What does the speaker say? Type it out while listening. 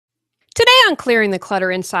Today on Clearing the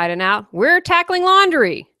Clutter Inside and Out, we're tackling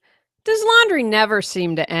laundry. Does laundry never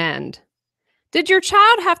seem to end? Did your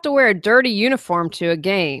child have to wear a dirty uniform to a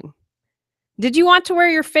game? Did you want to wear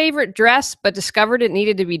your favorite dress but discovered it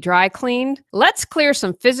needed to be dry cleaned? Let's clear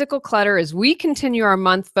some physical clutter as we continue our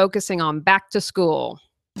month focusing on back to school.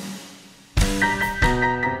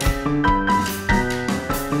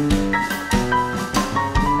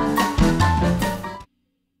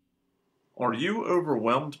 Are you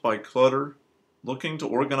overwhelmed by clutter, looking to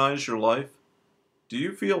organize your life? Do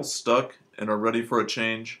you feel stuck and are ready for a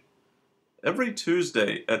change? Every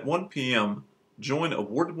Tuesday at 1 p.m., join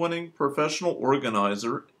award-winning professional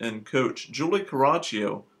organizer and coach Julie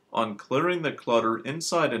Coraccio on Clearing the Clutter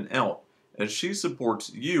Inside and Out as she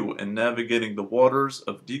supports you in navigating the waters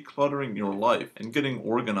of decluttering your life and getting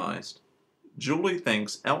organized. Julie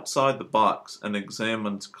thinks outside the box and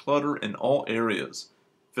examines clutter in all areas: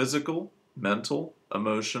 physical, mental,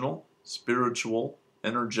 emotional, spiritual,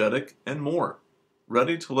 energetic, and more.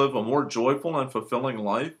 Ready to live a more joyful and fulfilling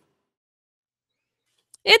life?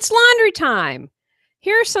 It's laundry time.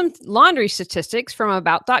 Here are some laundry statistics from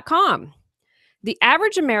About.com. The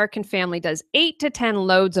average American family does 8 to 10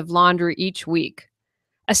 loads of laundry each week.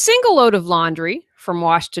 A single load of laundry, from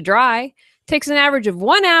wash to dry, takes an average of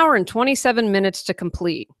 1 hour and 27 minutes to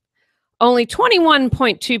complete. Only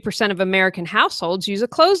 21.2% of American households use a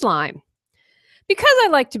clothesline. Because I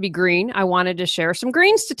like to be green, I wanted to share some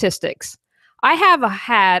green statistics. I have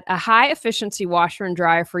had a high-efficiency washer and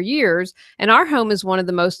dryer for years, and our home is one of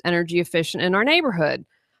the most energy efficient in our neighborhood.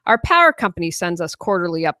 Our power company sends us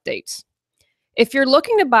quarterly updates. If you're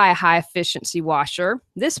looking to buy a high-efficiency washer,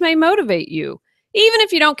 this may motivate you. Even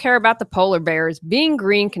if you don't care about the polar bears, being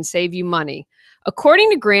green can save you money.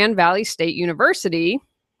 According to Grand Valley State University,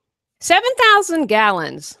 7,000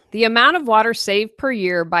 gallons, the amount of water saved per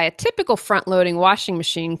year by a typical front-loading washing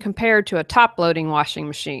machine compared to a top-loading washing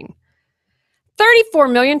machine. 34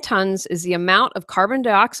 million tons is the amount of carbon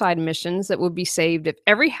dioxide emissions that would be saved if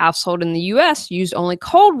every household in the U.S. used only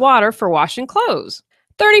cold water for washing clothes.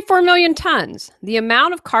 34 million tons, the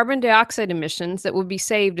amount of carbon dioxide emissions that would be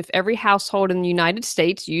saved if every household in the United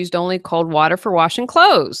States used only cold water for washing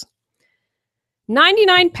clothes.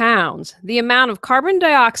 99 pounds, the amount of carbon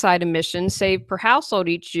dioxide emissions saved per household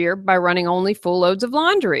each year by running only full loads of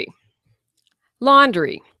laundry.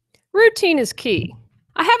 Laundry. Routine is key.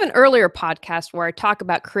 I have an earlier podcast where I talk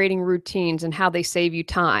about creating routines and how they save you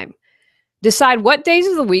time. Decide what days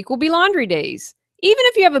of the week will be laundry days. Even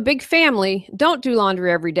if you have a big family, don't do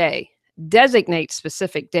laundry every day. Designate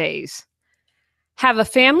specific days. Have a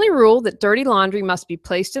family rule that dirty laundry must be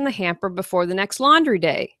placed in the hamper before the next laundry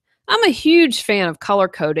day. I'm a huge fan of color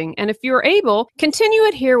coding, and if you are able, continue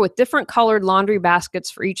it here with different colored laundry baskets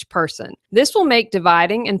for each person. This will make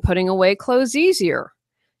dividing and putting away clothes easier.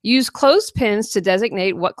 Use clothespins to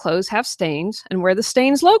designate what clothes have stains and where the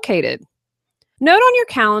stain's located. Note on your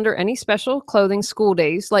calendar any special clothing school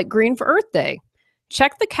days like Green for Earth Day.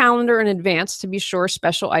 Check the calendar in advance to be sure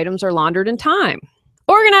special items are laundered in time.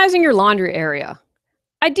 Organizing your laundry area.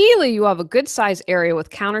 Ideally, you have a good-sized area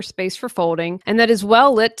with counter space for folding and that is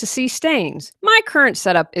well lit to see stains. My current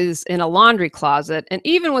setup is in a laundry closet, and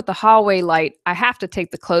even with the hallway light, I have to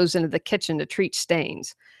take the clothes into the kitchen to treat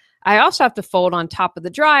stains. I also have to fold on top of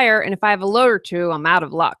the dryer, and if I have a load or two, I'm out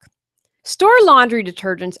of luck. Store laundry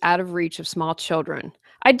detergents out of reach of small children.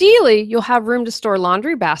 Ideally, you'll have room to store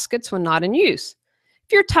laundry baskets when not in use.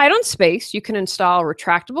 If you're tight on space, you can install a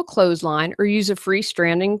retractable clothesline or use a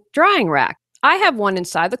freestanding drying rack. I have one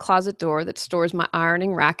inside the closet door that stores my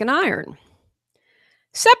ironing rack and iron.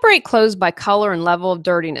 Separate clothes by color and level of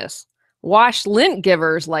dirtiness. Wash lint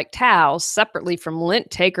givers like towels separately from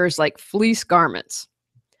lint takers like fleece garments.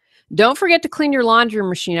 Don't forget to clean your laundry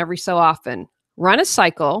machine every so often. Run a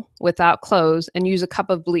cycle without clothes and use a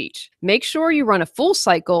cup of bleach. Make sure you run a full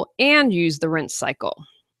cycle and use the rinse cycle.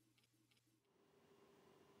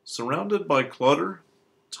 Surrounded by clutter?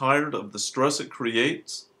 Tired of the stress it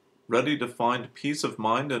creates? Ready to find peace of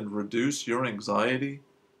mind and reduce your anxiety?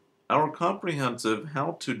 Our comprehensive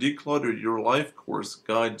How to Declutter Your Life course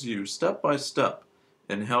guides you step by step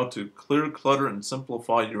in how to clear clutter and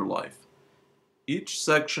simplify your life. Each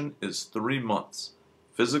section is 3 months: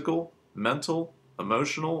 physical, mental,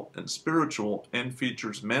 emotional, and spiritual, and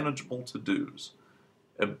features manageable to-dos.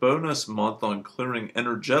 A bonus month on clearing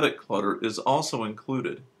energetic clutter is also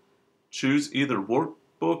included. Choose either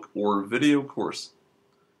workbook or video course.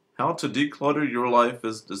 How to Declutter Your Life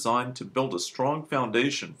is designed to build a strong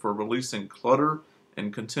foundation for releasing clutter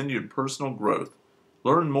and continued personal growth.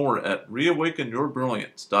 Learn more at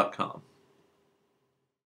reawakenyourbrilliance.com.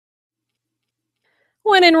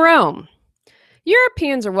 When in Rome.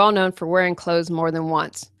 Europeans are well known for wearing clothes more than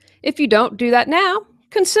once. If you don't do that now,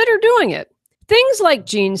 consider doing it. Things like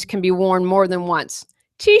jeans can be worn more than once.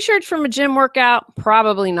 T-shirts from a gym workout,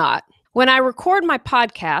 probably not. When I record my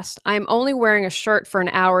podcast, I am only wearing a shirt for an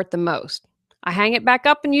hour at the most. I hang it back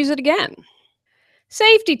up and use it again.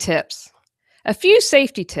 Safety tips. A few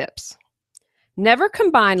safety tips. Never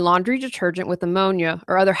combine laundry detergent with ammonia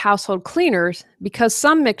or other household cleaners because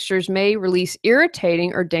some mixtures may release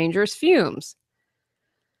irritating or dangerous fumes.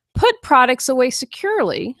 Put products away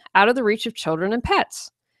securely, out of the reach of children and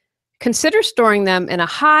pets. Consider storing them in a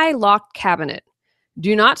high locked cabinet.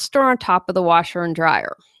 Do not store on top of the washer and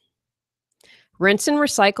dryer. Rinse and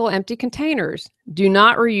recycle empty containers. Do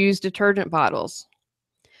not reuse detergent bottles.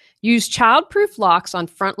 Use child-proof locks on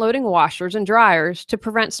front-loading washers and dryers to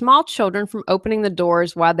prevent small children from opening the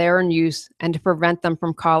doors while they are in use and to prevent them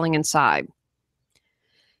from crawling inside.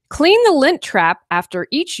 Clean the lint trap after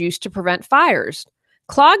each use to prevent fires.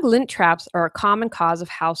 Clogged lint traps are a common cause of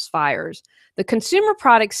house fires. The Consumer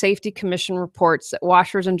Product Safety Commission reports that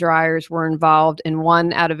washers and dryers were involved in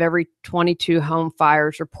 1 out of every 22 home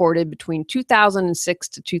fires reported between 2006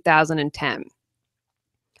 to 2010.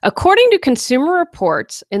 According to Consumer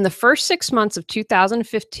Reports, in the first 6 months of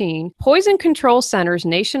 2015, poison control centers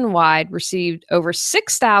nationwide received over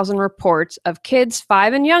 6,000 reports of kids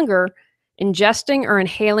 5 and younger ingesting or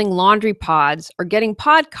inhaling laundry pods or getting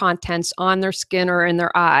pod contents on their skin or in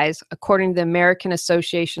their eyes, according to the American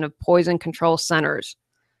Association of Poison Control Centers.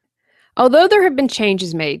 Although there have been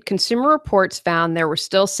changes made, Consumer Reports found there were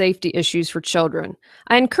still safety issues for children.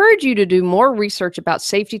 I encourage you to do more research about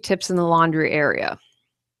safety tips in the laundry area.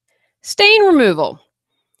 Stain removal.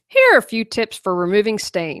 Here are a few tips for removing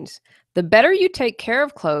stains. The better you take care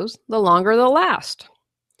of clothes, the longer they'll last.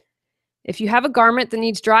 If you have a garment that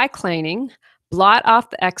needs dry cleaning, blot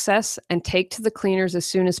off the excess and take to the cleaners as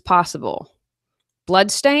soon as possible.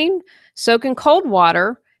 Blood stain, soak in cold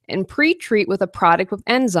water and pre-treat with a product with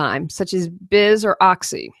enzymes such as Biz or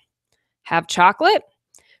Oxy. Have chocolate?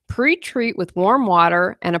 Pre-treat with warm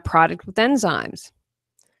water and a product with enzymes.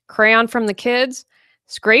 Crayon from the kids?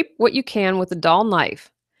 Scrape what you can with a dull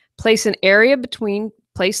knife. Place the area between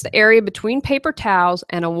paper towels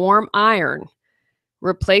and a warm iron.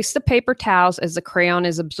 Replace the paper towels as the crayon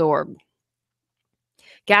is absorbed.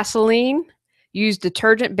 Gasoline. Use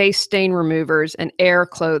detergent-based stain removers and air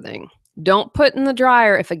clothing. Don't put in the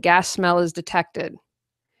dryer if a gas smell is detected.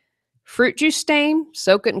 Fruit juice stain.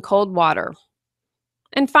 Soak it in cold water.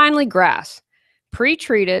 And finally, grass.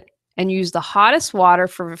 Pre-treat it and use the hottest water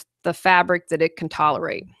for the fabric that it can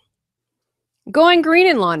tolerate. Going green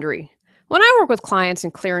in laundry. When I work with clients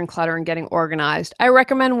in clearing clutter and getting organized, I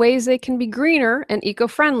recommend ways they can be greener and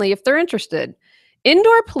eco-friendly if they're interested.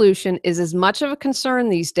 Indoor pollution is as much of a concern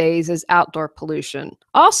these days as outdoor pollution.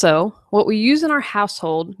 Also, what we use in our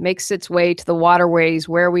household makes its way to the waterways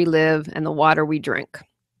where we live and the water we drink.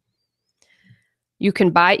 You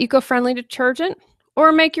can buy eco-friendly detergent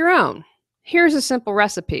or make your own. Here's a simple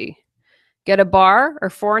recipe. Get a bar or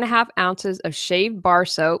 4.5 ounces of shaved bar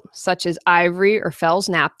soap, such as Ivory or Fell's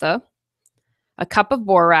Naphtha, a cup of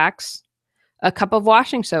borax, a cup of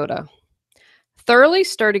washing soda. Thoroughly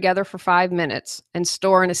stir together for 5 minutes and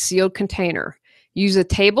store in a sealed container. Use a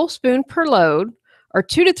tablespoon per load or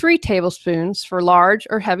 2 to 3 tablespoons for large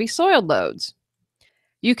or heavy soiled loads.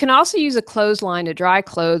 You can also use a clothesline to dry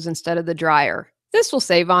clothes instead of the dryer. This will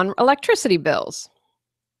save on electricity bills.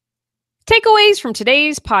 Takeaways from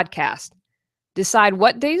today's podcast. Decide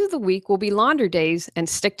what days of the week will be laundry days and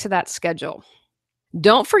stick to that schedule.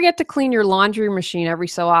 Don't forget to clean your laundry machine every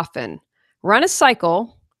so often. Run a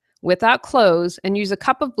cycle without clothes and use a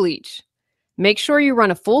cup of bleach. Make sure you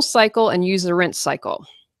run a full cycle and use the rinse cycle.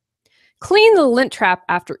 Clean the lint trap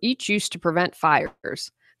after each use to prevent fires.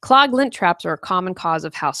 Clogged lint traps are a common cause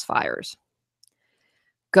of house fires.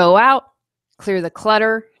 Go out, clear the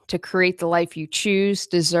clutter to create the life you choose,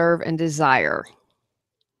 deserve, and desire.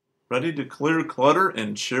 Ready to clear clutter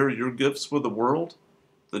and share your gifts with the world?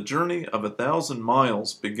 The journey of 1,000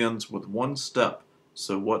 miles begins with one step,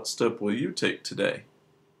 so what step will you take today?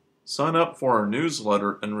 Sign up for our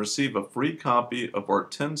newsletter and receive a free copy of our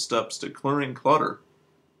 10 Steps to Clearing Clutter.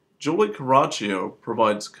 Julie Coraccio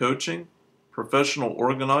provides coaching, professional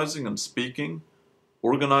organizing and speaking,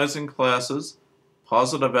 organizing classes,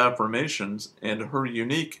 positive affirmations, and her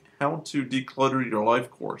unique How to Declutter Your Life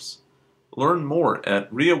course. Learn more at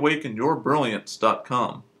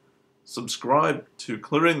reawakenyourbrilliance.com. Subscribe to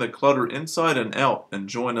Clearing the Clutter Inside and Out and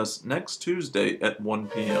join us next Tuesday at 1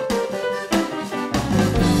 p.m.